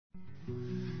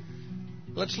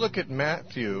Let's look at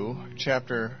Matthew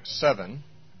chapter 7,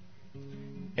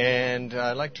 and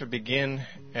I'd like to begin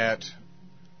at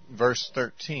verse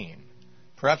 13.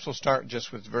 Perhaps we'll start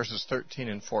just with verses 13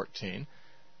 and 14.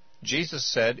 Jesus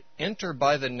said, "Enter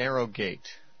by the narrow gate,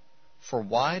 for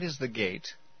wide is the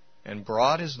gate, and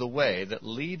broad is the way that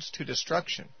leads to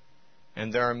destruction,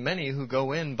 and there are many who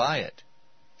go in by it.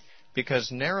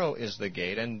 Because narrow is the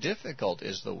gate, and difficult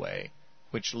is the way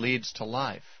which leads to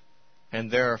life, and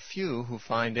there are few who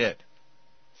find it."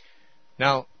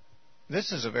 Now,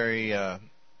 this is a very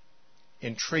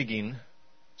intriguing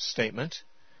statement,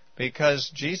 because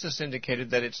Jesus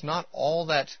indicated that it's not all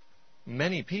that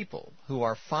many people who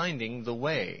are finding the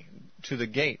way to the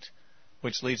gate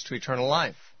which leads to eternal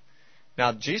life.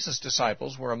 Now, Jesus'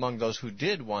 disciples were among those who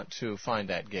did want to find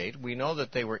that gate. We know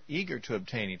that they were eager to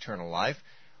obtain eternal life.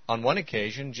 On one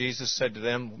occasion, Jesus said to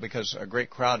them, because a great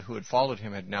crowd who had followed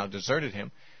him had now deserted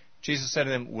him, Jesus said to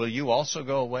them, "Will you also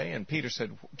go away?" And Peter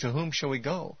said, "To whom shall we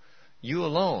go? You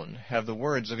alone have the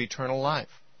words of eternal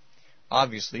life."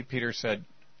 Obviously, Peter said,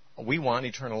 "We want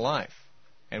eternal life,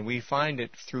 and we find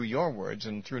it through your words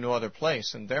and through no other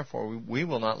place, and therefore we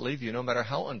will not leave you no matter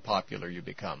how unpopular you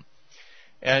become."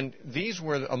 And these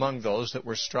were among those that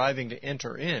were striving to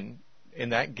enter in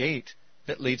that gate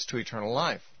that leads to eternal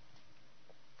life.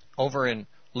 Over in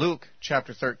Luke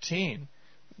chapter 13,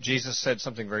 Jesus said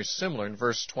something very similar. In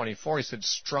verse 24, he said,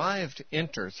 "Strive to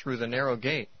enter through the narrow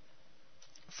gate.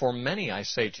 For many, I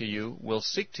say to you, will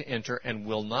seek to enter and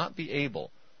will not be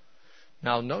able."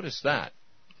 Now, notice that.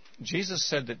 Jesus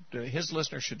said that his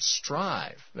listeners should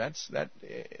strive. That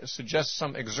suggests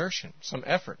some exertion, some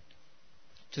effort,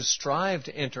 to strive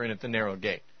to enter in at the narrow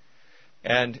gate.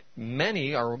 And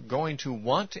many are going to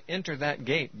want to enter that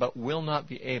gate, but will not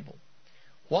be able.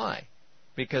 Why?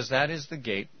 Because that is the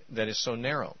gate that is so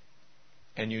narrow,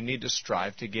 and you need to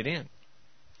strive to get in.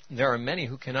 There are many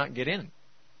who cannot get in.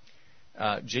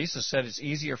 Jesus said it's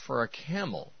easier for a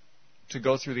camel to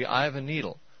go through the eye of a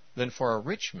needle than for a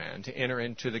rich man to enter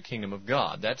into the kingdom of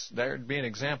God. That would be an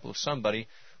example of somebody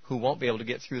who won't be able to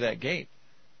get through that gate.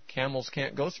 Camels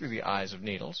can't go through the eyes of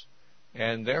needles,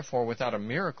 and therefore without a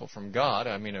miracle from God,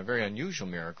 a very unusual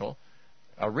miracle,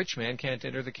 a rich man can't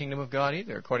enter the kingdom of God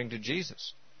either, according to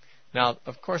Jesus. Now,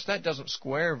 of course, that doesn't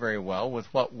square very well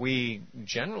with what we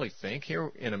generally think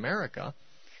here in America,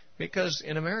 because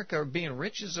in America, being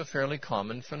rich is a fairly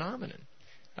common phenomenon.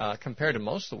 Compared to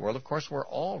most of the world, of course, we're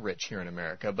all rich here in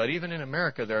America, but even in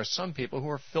America, there are some people who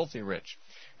are filthy rich.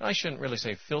 And I shouldn't really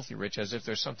say filthy rich as if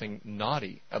there's something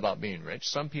naughty about being rich.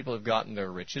 Some people have gotten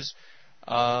their riches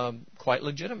quite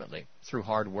legitimately through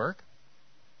hard work,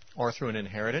 or through an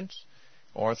inheritance,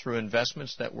 or through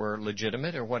investments that were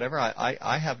legitimate or whatever.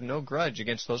 I have no grudge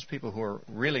against those people who are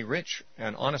really rich,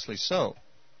 and honestly so.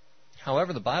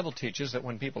 However, the Bible teaches that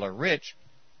when people are rich,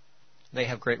 they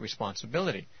have great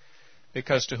responsibility,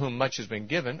 because to whom much has been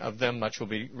given, of them much will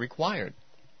be required.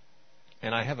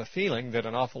 And I have a feeling that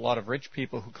an awful lot of rich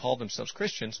people who call themselves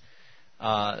Christians,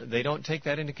 they don't take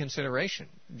that into consideration,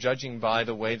 judging by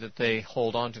the way that they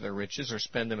hold on to their riches or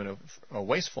spend them in a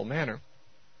wasteful manner,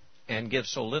 and give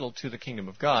so little to the kingdom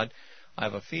of God. I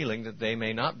have a feeling that they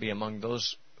may not be among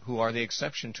those who are the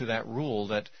exception to that rule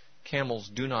that camels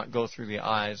do not go through the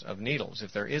eyes of needles.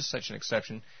 If there is such an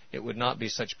exception, it would not be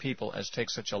such people as take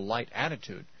such a light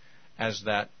attitude as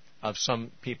that of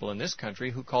some people in this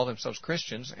country who call themselves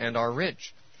Christians and are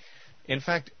rich. In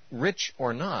fact, rich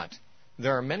or not,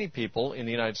 there are many people in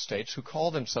the United States who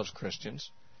call themselves Christians,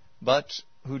 but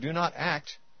who do not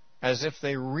act as if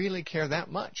they really care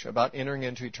that much about entering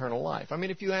into eternal life.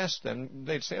 If you ask them,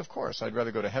 they'd say, "Of course, I'd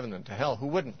rather go to heaven than to hell." Who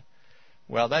wouldn't?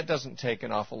 Well, that doesn't take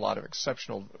an awful lot of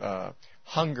exceptional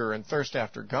hunger and thirst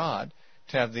after God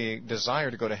to have the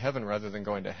desire to go to heaven rather than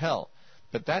going to hell.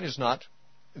 But that is not,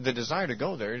 the desire to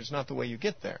go there is not the way you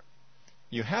get there.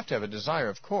 You have to have a desire,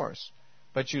 of course,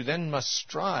 but you then must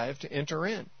strive to enter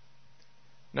in.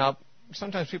 Now,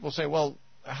 sometimes people say, "Well,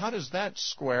 how does that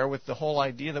square with the whole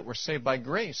idea that we're saved by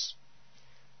grace?"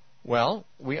 Well,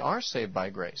 we are saved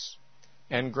by grace.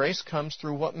 And grace comes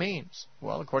through what means?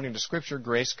 Well, according to Scripture,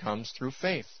 grace comes through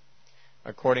faith.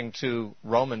 According to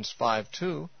Romans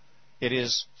 5:2, it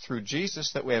is through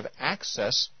Jesus that we have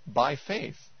access by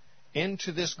faith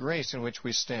into this grace in which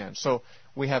we stand. So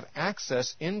we have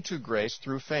access into grace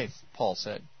through faith, Paul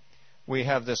said. We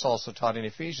have this also taught in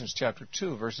Ephesians chapter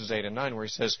 2, verses 8 and 9, where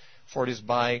he says, "For it is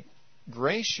by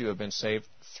grace you have been saved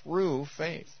through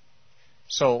faith."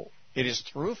 So it is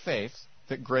through faith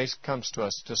that grace comes to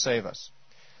us to save us.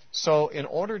 So in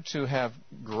order to have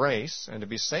grace and to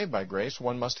be saved by grace,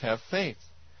 one must have faith.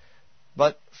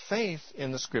 But faith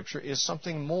in the Scripture is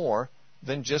something more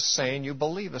than just saying you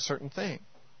believe a certain thing.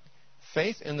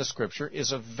 Faith in the Scripture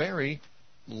is a very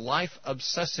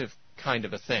life-obsessive kind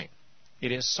of a thing.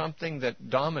 It is something that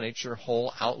dominates your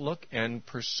whole outlook and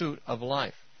pursuit of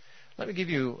life. Let me give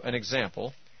you an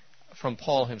example from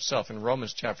Paul himself in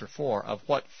Romans chapter 4 of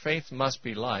what faith must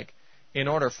be like in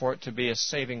order for it to be a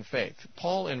saving faith.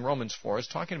 Paul in Romans 4 is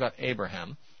talking about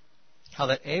Abraham, how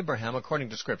that Abraham,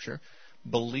 according to Scripture,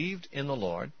 believed in the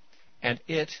Lord, and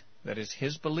it, that is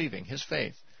his believing, his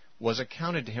faith, was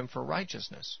accounted to him for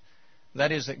righteousness.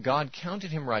 That is, that God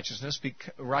counted him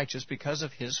righteous because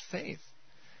of his faith.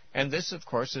 And this, of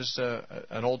course, is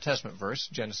an Old Testament verse,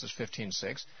 Genesis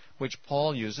 15:6, which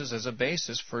Paul uses as a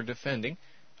basis for defending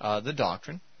the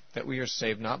doctrine that we are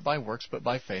saved not by works but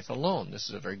by faith alone. This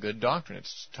is a very good doctrine.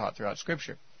 It's taught throughout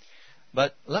Scripture.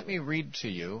 But let me read to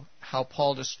you how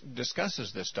Paul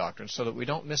discusses this doctrine so that we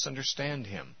don't misunderstand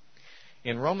him.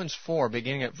 In Romans 4,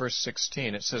 beginning at verse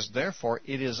 16, it says, "Therefore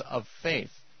it is of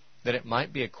faith, that it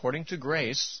might be according to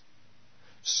grace,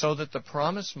 so that the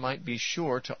promise might be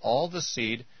sure to all the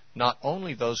seed, not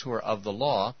only those who are of the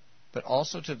law, but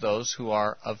also to those who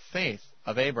are of faith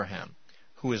of Abraham,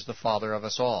 who is the father of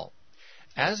us all.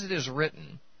 As it is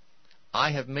written,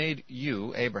 I have made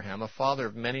you, Abraham, a father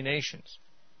of many nations."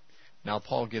 Now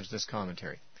Paul gives this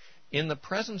commentary. "In the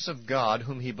presence of God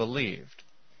whom he believed,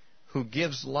 who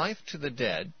gives life to the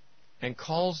dead, and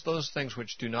calls those things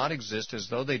which do not exist as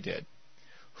though they did,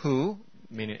 who,"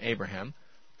 meaning Abraham,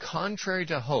 "contrary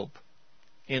to hope,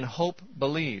 in hope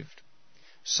believed,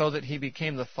 so that he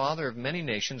became the father of many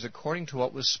nations according to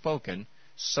what was spoken,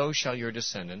 so shall your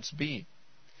descendants be.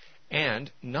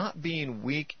 And, not being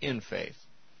weak in faith,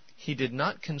 he did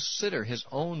not consider his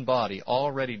own body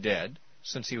already dead,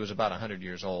 since he was about 100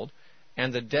 years old,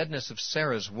 and the deadness of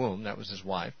Sarah's womb," that was his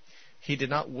wife, "he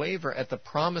did not waver at the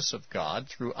promise of God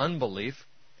through unbelief,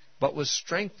 but was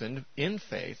strengthened in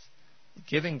faith,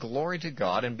 giving glory to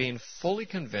God, and being fully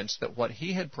convinced that what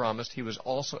he had promised he was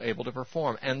also able to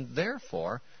perform. And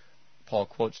therefore," Paul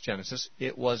quotes Genesis,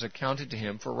 "it was accounted to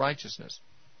him for righteousness."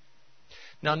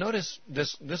 Now notice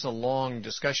this is a long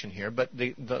discussion here, but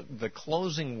the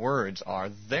closing words are,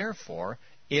 "Therefore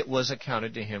it was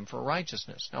accounted to him for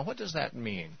righteousness." Now what does that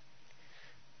mean?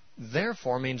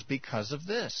 Therefore means because of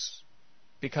this.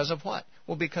 Because of what?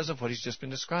 Well, because of what he's just been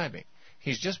describing.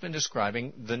 He's just been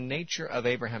describing the nature of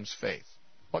Abraham's faith.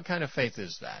 What kind of faith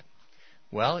is that?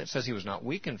 Well, it says he was not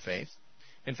weak in faith.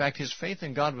 In fact, his faith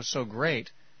in God was so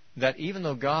great that even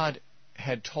though God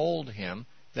had told him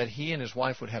that he and his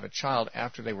wife would have a child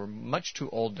after they were much too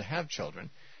old to have children,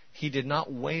 he did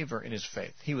not waver in his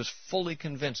faith. He was fully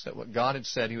convinced that what God had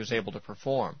said he was able to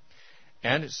perform.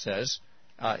 And it says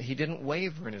he didn't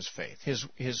waver in his faith.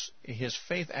 His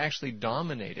faith actually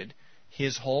dominated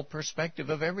his whole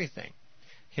perspective of everything.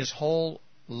 His whole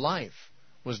life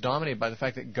was dominated by the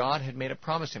fact that God had made a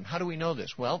promise to him. How do we know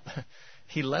this? Well,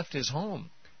 he left his home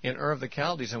in Ur of the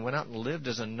Chaldees and went out and lived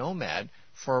as a nomad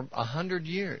for 100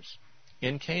 years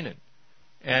in Canaan.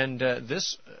 And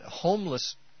this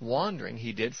homeless wandering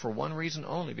he did for one reason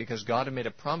only, because God had made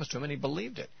a promise to him and he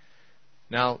believed it.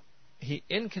 Now, he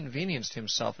inconvenienced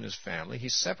himself and his family. He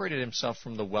separated himself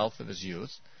from the wealth of his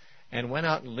youth and went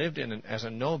out and lived as a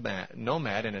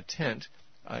nomad in a tent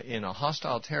in a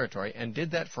hostile territory, and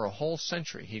did that for a whole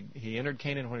century. He entered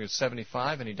Canaan when he was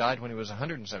 75, and he died when he was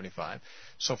 175.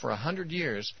 So for 100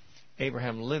 years,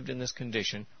 Abraham lived in this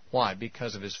condition. Why?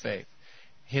 Because of his faith.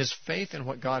 His faith in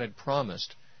what God had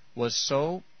promised was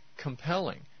so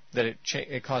compelling that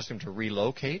it caused him to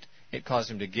relocate. It caused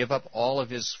him to give up all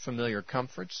of his familiar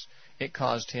comforts. It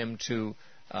caused him to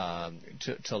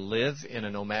live in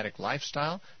a nomadic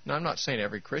lifestyle. Now, I'm not saying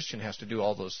every Christian has to do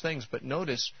all those things, but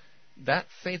notice that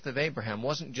faith of Abraham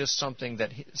wasn't just something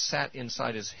that sat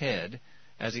inside his head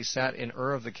as he sat in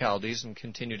Ur of the Chaldees and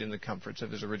continued in the comforts of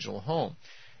his original home.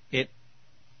 It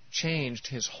changed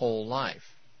his whole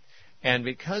life. And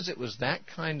because it was that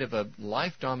kind of a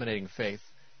life-dominating faith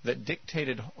that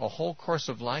dictated a whole course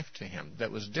of life to him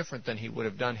that was different than he would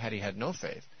have done had he had no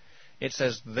faith, it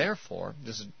says, therefore,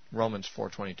 this is Romans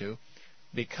 4:22,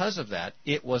 because of that,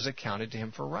 it was accounted to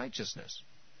him for righteousness.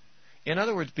 In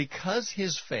other words, because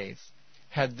his faith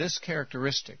had this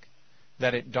characteristic,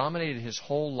 that it dominated his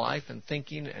whole life and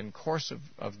thinking and course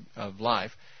of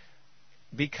life,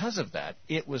 because of that,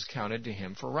 it was counted to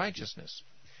him for righteousness.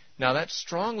 Now, that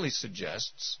strongly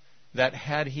suggests that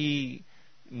had he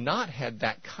not had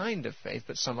that kind of faith,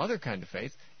 but some other kind of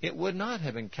faith, it would not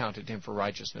have been counted to him for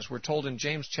righteousness. We're told in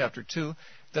James chapter 2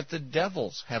 that the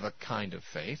devils have a kind of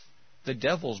faith. The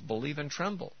devils believe and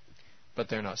tremble, but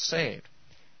they're not saved.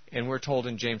 And we're told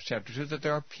in James chapter 2 that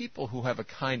there are people who have a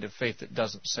kind of faith that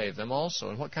doesn't save them also.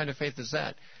 And what kind of faith is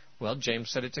that? Well, James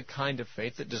said it's a kind of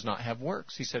faith that does not have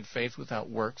works. He said faith without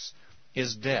works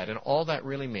is dead. And all that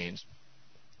really means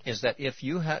is that if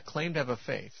you claim to have a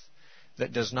faith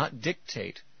that does not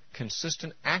dictate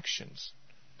consistent actions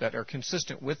that are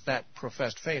consistent with that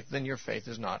professed faith, then your faith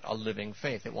is not a living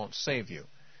faith. It won't save you.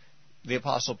 The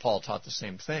Apostle Paul taught the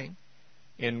same thing.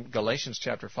 In Galatians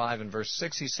chapter 5 and verse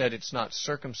 6, he said it's not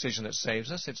circumcision that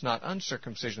saves us, it's not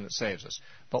uncircumcision that saves us.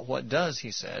 But what does,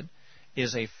 he said,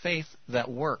 is a faith that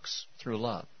works through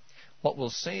love. What will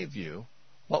save you,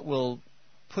 what will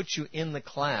put you in the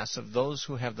class of those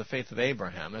who have the faith of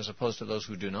Abraham as opposed to those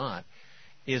who do not,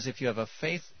 is if you have a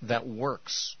faith that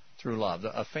works through love,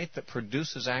 a faith that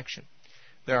produces action.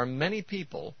 There are many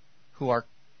people who are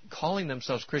calling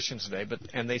themselves Christians today,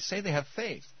 and they say they have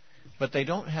faith, but they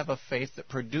don't have a faith that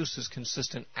produces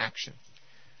consistent action.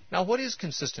 Now, what is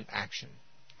consistent action?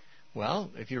 Well,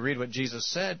 if you read what Jesus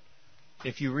said,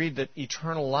 if you read that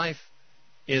eternal life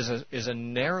is a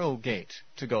narrow gate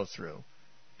to go through,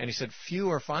 and he said few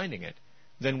are finding it,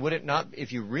 then would it not,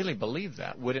 if you really believe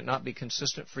that, would it not be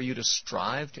consistent for you to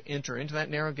strive to enter into that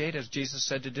narrow gate as Jesus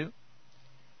said to do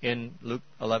in Luke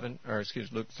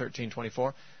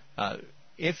 13:24?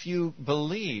 If you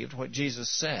believed what Jesus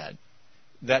said,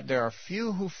 that there are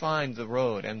few who find the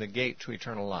road and the gate to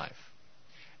eternal life,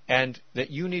 and that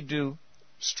you need to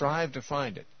strive to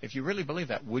find it. If you really believe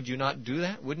that, would you not do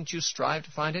that? Wouldn't you strive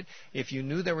to find it? If you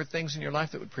knew there were things in your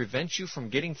life that would prevent you from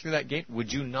getting through that gate,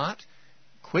 would you not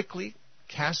quickly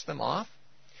cast them off?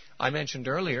 I mentioned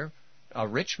earlier a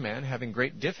rich man having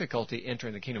great difficulty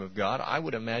entering the kingdom of God. I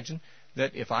would imagine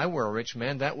that if I were a rich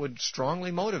man, that would strongly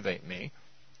motivate me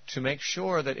to make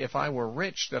sure that if I were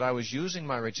rich, that I was using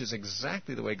my riches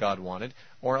exactly the way God wanted,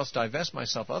 or else divest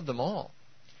myself of them all.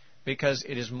 Because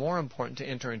it is more important to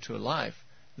enter into a life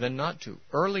than not to.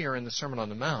 Earlier in the Sermon on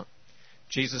the Mount,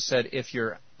 Jesus said, if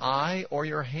your eye or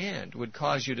your hand would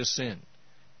cause you to sin,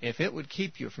 if it would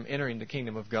keep you from entering the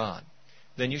kingdom of God,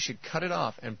 then you should cut it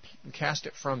off and cast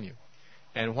it from you.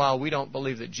 And while we don't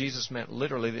believe that Jesus meant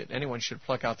literally that anyone should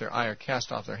pluck out their eye or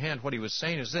cast off their hand, what he was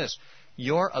saying is this: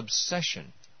 your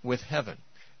obsession with heaven,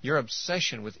 your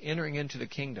obsession with entering into the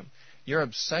kingdom, your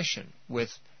obsession with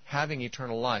having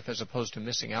eternal life as opposed to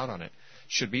missing out on it,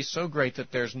 should be so great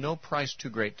that there's no price too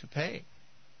great to pay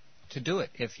to do it.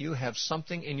 If you have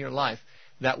something in your life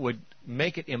that would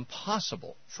make it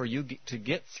impossible for you to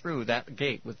get through that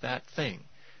gate with that thing,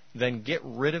 then get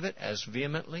rid of it as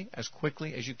vehemently, as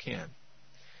quickly as you can.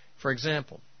 For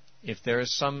example, if there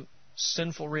is some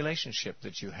sinful relationship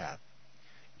that you have,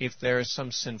 if there is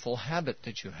some sinful habit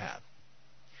that you have,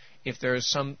 if there is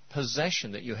some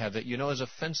possession that you have that you know is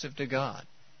offensive to God,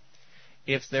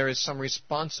 if there is some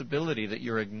responsibility that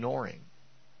you're ignoring,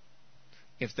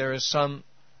 if there is some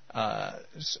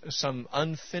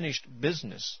unfinished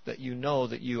business that you know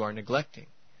that you are neglecting,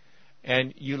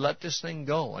 and you let this thing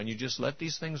go, and you just let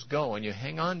these things go, and you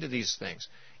hang on to these things,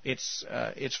 it's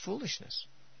foolishness.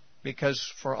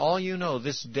 Because for all you know,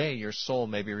 this day your soul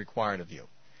may be required of you.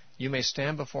 You may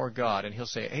stand before God, and He'll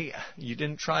say, hey, you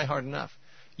didn't try hard enough.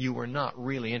 You were not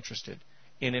really interested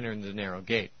in entering the narrow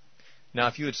gate. Now,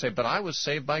 if you would say, but I was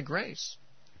saved by grace,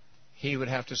 He would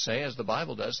have to say, as the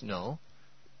Bible does, no.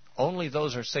 Only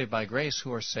those are saved by grace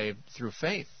who are saved through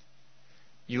faith.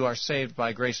 You are saved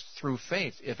by grace through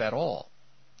faith, if at all.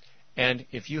 And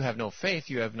if you have no faith,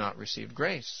 you have not received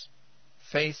grace.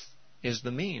 Faith is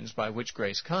the means by which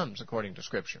grace comes, according to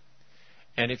Scripture.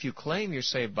 And if you claim you're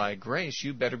saved by grace,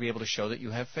 you better be able to show that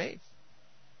you have faith.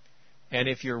 And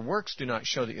if your works do not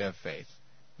show that you have faith,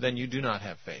 then you do not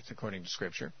have faith, according to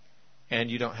Scripture. And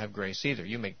you don't have grace either.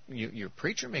 Your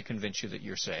preacher may convince you that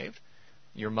you're saved.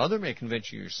 Your mother may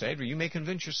convince you you're saved, or you may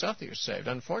convince yourself that you're saved.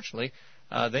 Unfortunately,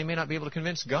 they may not be able to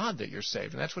convince God that you're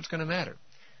saved, and that's what's going to matter.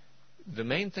 The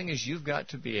main thing is you've got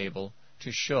to be able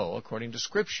to show, according to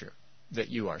Scripture, that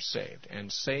you are saved.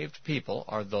 And saved people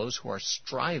are those who are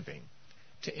striving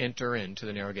to enter into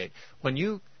the narrow gate. When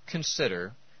you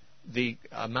consider the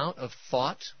amount of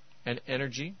thought and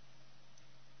energy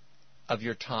of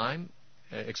your time,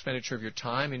 expenditure of your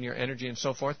time and your energy and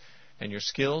so forth, and your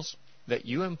skills that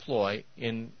you employ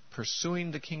in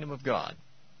pursuing the kingdom of God,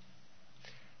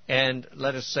 and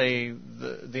let us say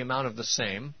the amount of the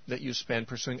same that you spend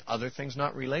pursuing other things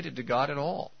not related to God at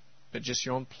all, but just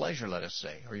your own pleasure, let us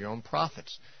say, or your own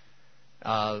profits,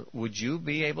 would you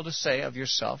be able to say of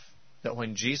yourself that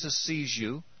when Jesus sees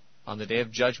you on the day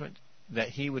of judgment, that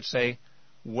He would say,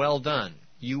 well done,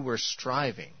 you were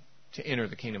striving to enter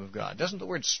the kingdom of God? Doesn't the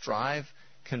word strive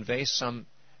convey some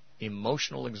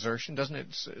emotional exertion? Doesn't it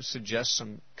suggest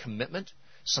some commitment?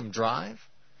 some drive?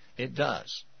 It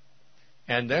does.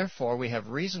 And therefore, we have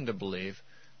reason to believe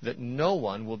that no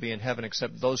one will be in heaven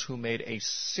except those who made a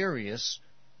serious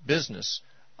business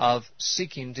of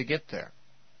seeking to get there.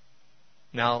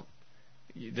 Now,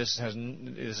 this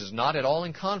is not at all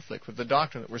in conflict with the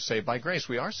doctrine that we're saved by grace.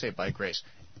 We are saved by grace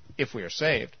if we are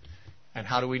saved. And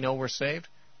how do we know we're saved?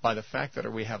 By the fact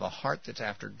that we have a heart that's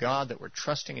after God, that we're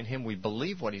trusting in Him. We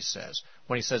believe what He says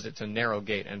when He says it's a narrow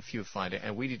gate and few find it.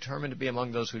 And we determine to be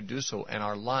among those who do so, and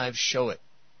our lives show it.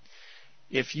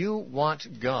 If you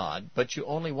want God, but you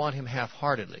only want Him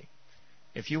half-heartedly,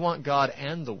 if you want God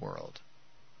and the world,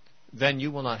 then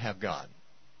you will not have God.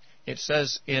 It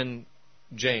says in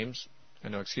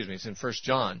it's in 1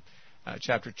 John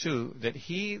chapter 2, that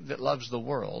he that loves the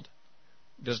world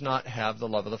does not have the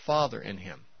love of the Father in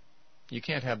him. You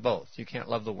can't have both. You can't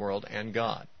love the world and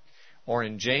God. Or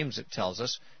in James it tells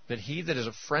us that he that is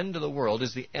a friend of the world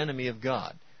is the enemy of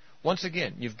God. Once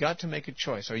again, you've got to make a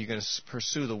choice. Are you going to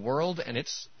pursue the world and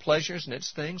its pleasures and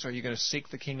its things, or are you going to seek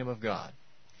the kingdom of God?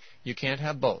 You can't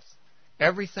have both.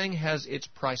 Everything has its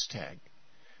price tag.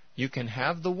 You can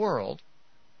have the world,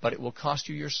 but it will cost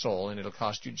you your soul and it will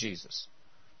cost you Jesus.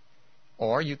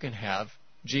 Or you can have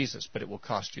Jesus, but it will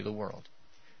cost you the world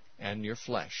and your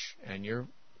flesh and your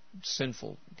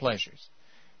sinful pleasures.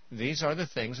 These are the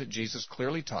things that Jesus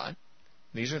clearly taught.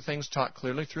 These are things taught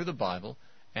clearly through the Bible.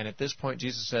 And at this point,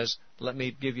 Jesus says, let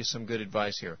me give you some good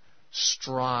advice here.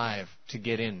 Strive to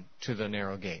get in to the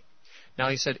narrow gate. Now,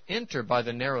 he said, enter by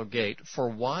the narrow gate, for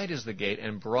wide is the gate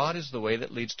and broad is the way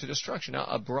that leads to destruction. Now,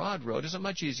 a broad road is a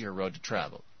much easier road to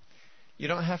travel. You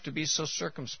don't have to be so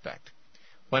circumspect.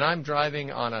 When I'm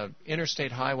driving on an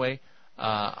interstate highway,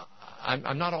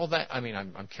 I'm not all that,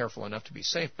 I'm careful enough to be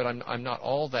safe, but I'm not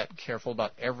all that careful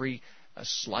about every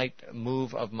slight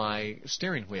move of my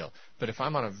steering wheel. But if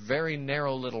I'm on a very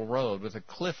narrow little road with a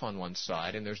cliff on one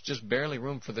side and there's just barely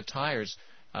room for the tires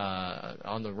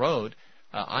on the road,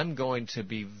 I'm going to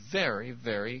be very,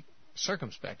 very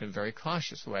circumspect and very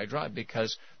cautious the way I drive,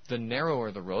 because the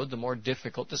narrower the road, the more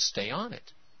difficult to stay on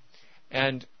it.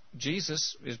 And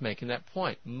Jesus is making that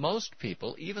point. Most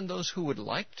people, even those who would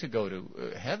like to go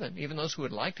to heaven, even those who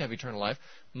would like to have eternal life,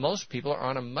 most people are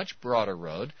on a much broader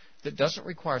road that doesn't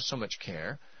require so much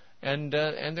care, and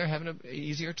they're having an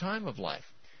easier time of life.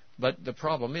 But the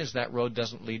problem is that road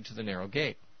doesn't lead to the narrow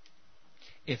gate.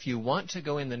 If you want to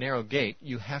go in the narrow gate,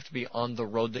 you have to be on the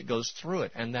road that goes through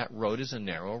it, and that road is a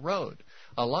narrow road.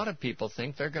 A lot of people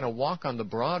think they're going to walk on the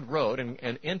broad road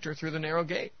and enter through the narrow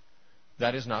gate.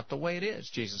 That is not the way it is,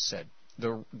 Jesus said.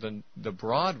 The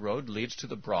broad road leads to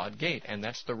the broad gate, and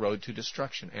that's the road to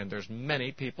destruction, and there's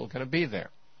many people going to be there.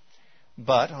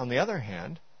 But, on the other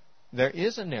hand, there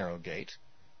is a narrow gate,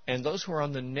 and those who are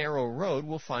on the narrow road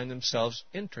will find themselves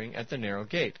entering at the narrow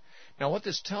gate. Now, what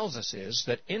this tells us is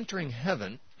that entering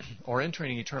heaven, or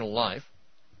entering eternal life,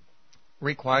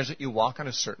 requires that you walk on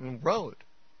a certain road.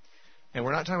 And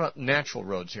we're not talking about natural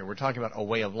roads here. We're talking about a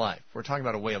way of life. We're talking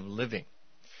about a way of living.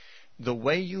 The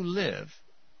way you live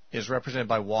is represented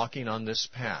by walking on this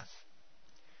path.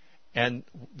 And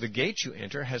the gate you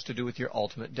enter has to do with your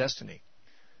ultimate destiny.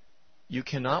 You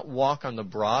cannot walk on the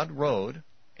broad road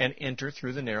and enter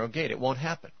through the narrow gate. It won't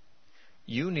happen.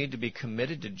 You need to be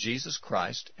committed to Jesus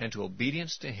Christ and to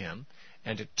obedience to Him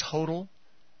and to total,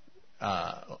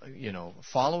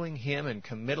 following Him and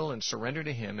committal and surrender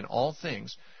to Him in all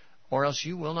things, or else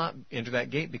you will not enter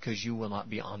that gate, because you will not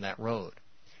be on that road.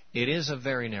 It is a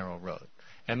very narrow road.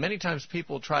 And many times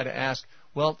people try to ask,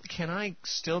 well, can I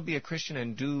still be a Christian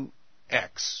and do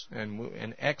X?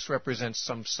 And X represents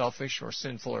some selfish or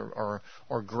sinful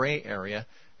or gray area,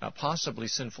 possibly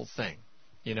sinful thing.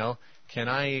 Can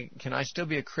I still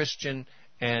be a Christian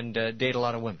and date a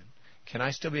lot of women? Can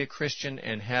I still be a Christian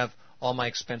and have all my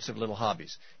expensive little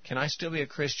hobbies? Can I still be a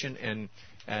Christian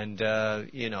and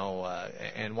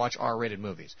watch R-rated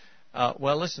movies?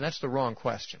 Well, listen, that's the wrong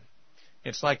question.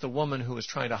 It's like the woman who was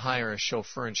trying to hire a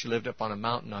chauffeur, and she lived up on a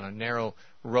mountain on a narrow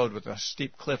road with a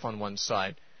steep cliff on one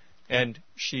side. And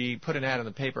she put an ad in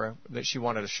the paper that she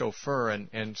wanted a chauffeur,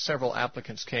 and several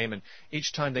applicants came, and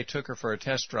each time they took her for a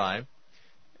test drive,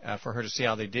 for her to see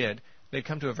how they did, they'd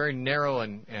come to a very narrow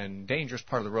and dangerous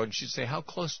part of the road, and she'd say, how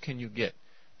close can you get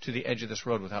to the edge of this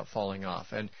road without falling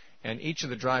off? And each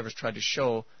of the drivers tried to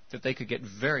show that they could get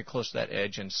very close to that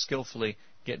edge and skillfully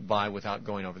get by without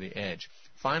going over the edge.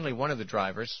 Finally, one of the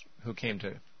drivers who came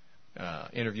to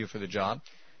interview for the job,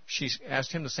 she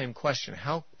asked him the same question.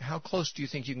 How close do you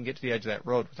think you can get to the edge of that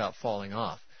road without falling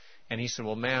off? And he said,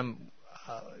 well, ma'am,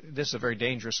 this is a very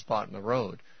dangerous spot in the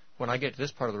road. When I get to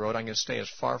this part of the road, I'm going to stay as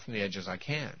far from the edge as I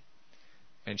can.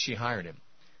 And she hired him.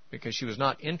 because she was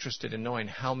not interested in knowing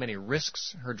how many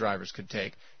risks her drivers could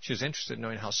take. She was interested in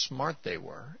knowing how smart they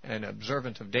were and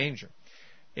observant of danger.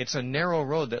 It's a narrow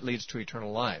road that leads to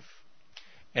eternal life.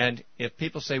 And if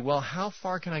people say, well, how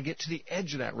far can I get to the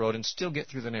edge of that road and still get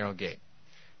through the narrow gate?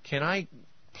 Can I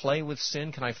play with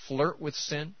sin? Can I flirt with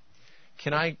sin?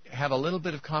 Can I have a little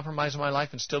bit of compromise in my life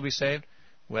and still be saved?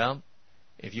 Well,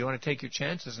 if you want to take your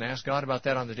chances and ask God about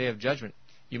that on the day of judgment,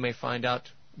 you may find out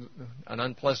an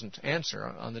unpleasant answer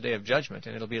on the day of judgment,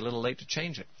 and it'll be a little late to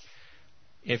change it.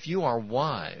 If you are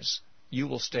wise, you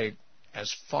will stay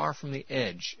as far from the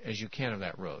edge as you can of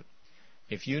that road.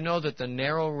 If you know that the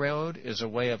narrow road is a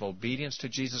way of obedience to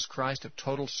Jesus Christ, of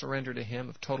total surrender to Him,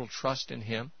 of total trust in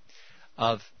Him,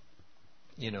 of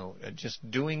just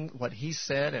doing what He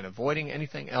said and avoiding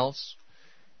anything else,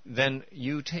 then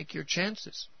you take your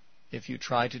chances. If you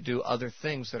try to do other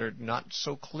things that are not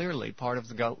so clearly part of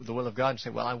the will of God and say,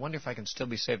 well, I wonder if I can still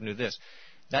be saved and do this,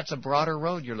 that's a broader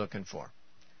road you're looking for.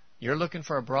 You're looking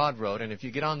for a broad road, and if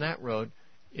you get on that road,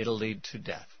 it'll lead to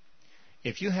death.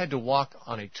 If you had to walk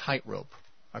on a tightrope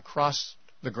across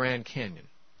the Grand Canyon,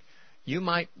 you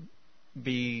might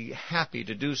be happy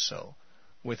to do so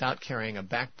without carrying a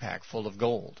backpack full of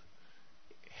gold,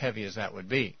 heavy as that would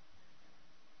be.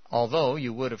 Although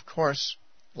you would, of course,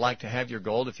 like to have your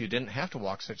gold if you didn't have to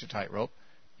walk such a tightrope.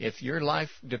 If your life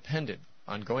depended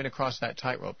on going across that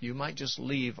tightrope, you might just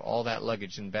leave all that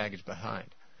luggage and baggage behind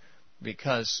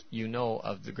because you know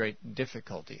of the great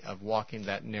difficulty of walking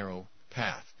that narrow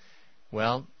path.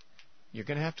 Well, you're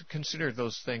going to have to consider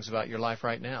those things about your life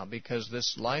right now, because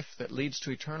this life that leads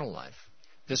to eternal life,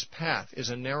 this path is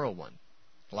a narrow one,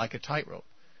 like a tightrope,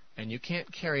 and you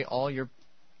can't carry all your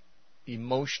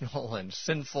emotional and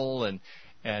sinful and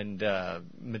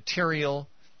material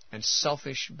and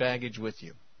selfish baggage with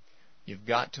you. You've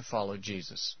got to follow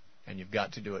Jesus, and you've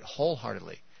got to do it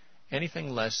wholeheartedly. Anything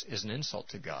less is an insult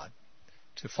to God.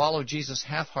 To follow Jesus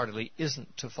half-heartedly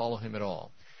isn't to follow Him at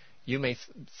all. You may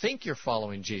think you're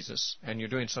following Jesus, and you're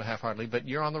doing so half-heartedly, but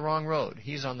you're on the wrong road.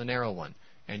 He's on the narrow one,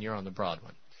 and you're on the broad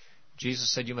one.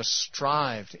 Jesus said you must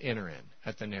strive to enter in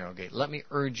at the narrow gate. Let me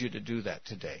urge you to do that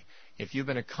today. If you've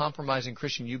been a compromising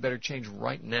Christian, you better change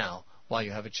right now while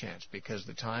you have a chance, because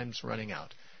the time's running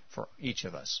out for each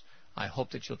of us. I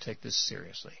hope that you'll take this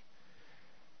seriously.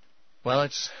 Well,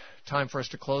 it's time for us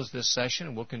to close this session,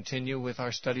 and we'll continue with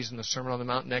our studies in the Sermon on the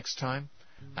Mount next time.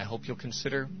 I hope you'll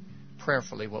consider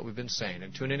prayerfully what we've been saying,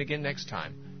 and tune in again next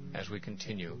time as we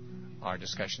continue our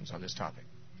discussions on this topic.